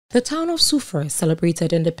The town of Soufriere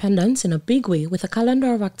celebrated independence in a big way with a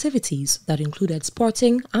calendar of activities that included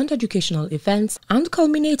sporting and educational events and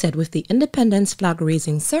culminated with the independence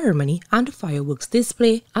flag-raising ceremony and fireworks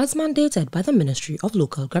display as mandated by the Ministry of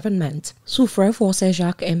Local Government. Soufriere Forces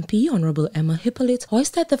Jacques MP Honorable Emma Hippolyte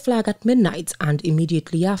hoisted the flag at midnight, and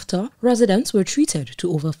immediately after, residents were treated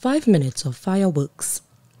to over 5 minutes of fireworks.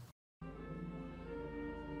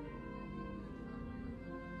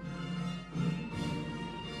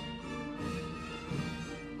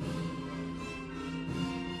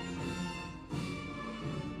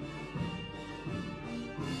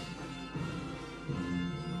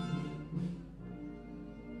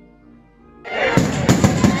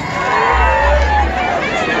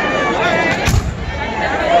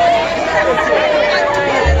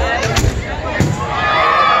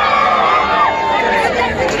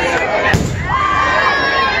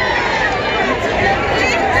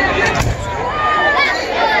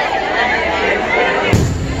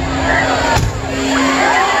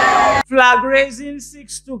 Flag raising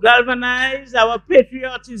seeks to galvanize our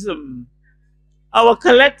patriotism, our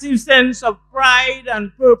collective sense of pride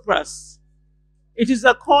and purpose. It is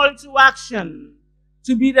a call to action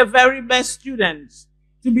to be the very best student,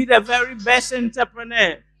 to be the very best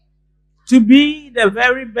entrepreneur, to be the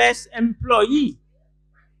very best employee,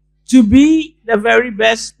 to be the very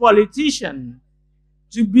best politician,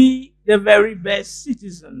 to be the very best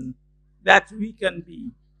citizen that we can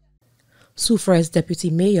be. Soufriere's Deputy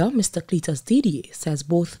Mayor, Mr. Cletus Didier, says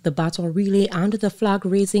both the battle relay and the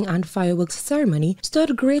flag-raising and fireworks ceremony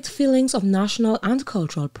stirred great feelings of national and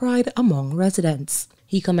cultural pride among residents.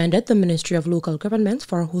 He commended the Ministry of Local Government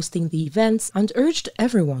for hosting the events and urged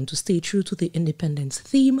everyone to stay true to the independence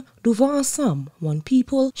theme, Nous vivons ensemble, one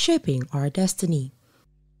people, shaping our destiny.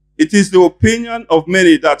 It is the opinion of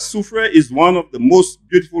many that Soufriere is one of the most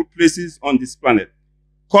beautiful places on this planet,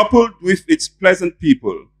 coupled with its pleasant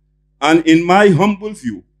people. And in my humble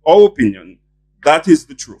view, or opinion, that is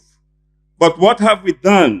the truth. But what have we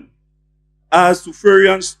done as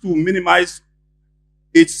Soufrierians to minimize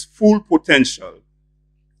its full potential?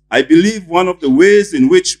 I believe one of the ways in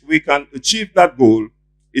which we can achieve that goal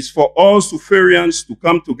is for all Soufrierians to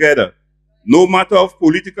come together, no matter of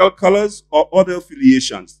political colors or other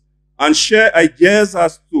affiliations, and share ideas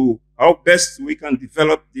as to how best we can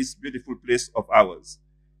develop this beautiful place of ours.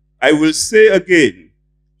 I will say again,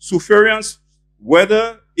 Soufrierians,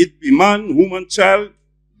 whether it be man, woman, child,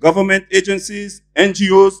 government agencies,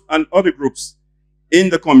 NGOs, and other groups in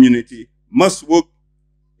the community, must work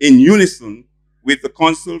in unison with the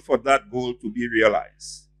council for that goal to be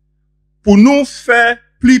realized. Pour nous faire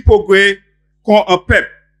plus progrès qu'on un peuple,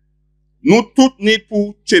 nous tous ni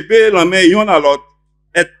pour chebe la main yon à l'autre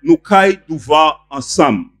et nous caille d'ouva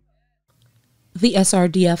ensemble. The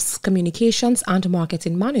SRDF's Communications and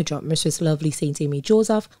Marketing Manager, Mrs. Lovely St. Amy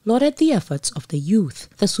Joseph, lauded the efforts of the youth.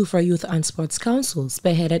 The Soufriere Youth and Sports Council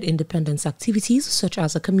spearheaded independence activities such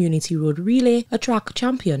as a community road relay, a track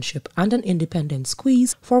championship, and an independence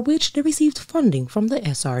quiz, for which they received funding from the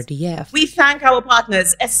SRDF. We thank our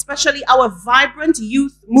partners, especially our vibrant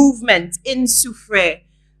youth movement in Soufriere.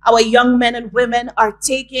 Our young men and women are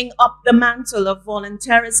taking up the mantle of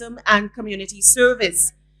volunteerism and community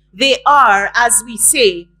service. They are, as we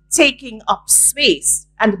say, taking up space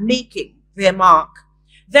and making their mark.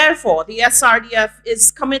 Therefore, the SRDF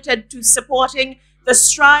is committed to supporting the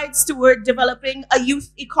strides toward developing a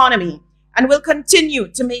youth economy and will continue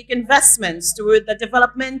to make investments toward the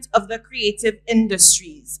development of the creative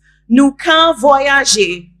industries. Nous can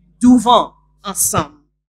voyager devant ensemble.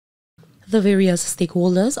 The various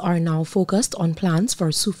stakeholders are now focused on plans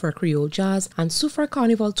for Soufriere Creole Jazz and Soufriere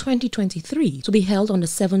Carnival 2023 to be held on the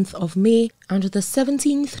 7th of May and the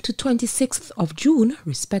 17th to 26th of June,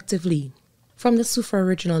 respectively. From the Soufriere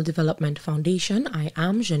Regional Development Foundation, I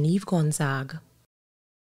am Genevieve Gonzague.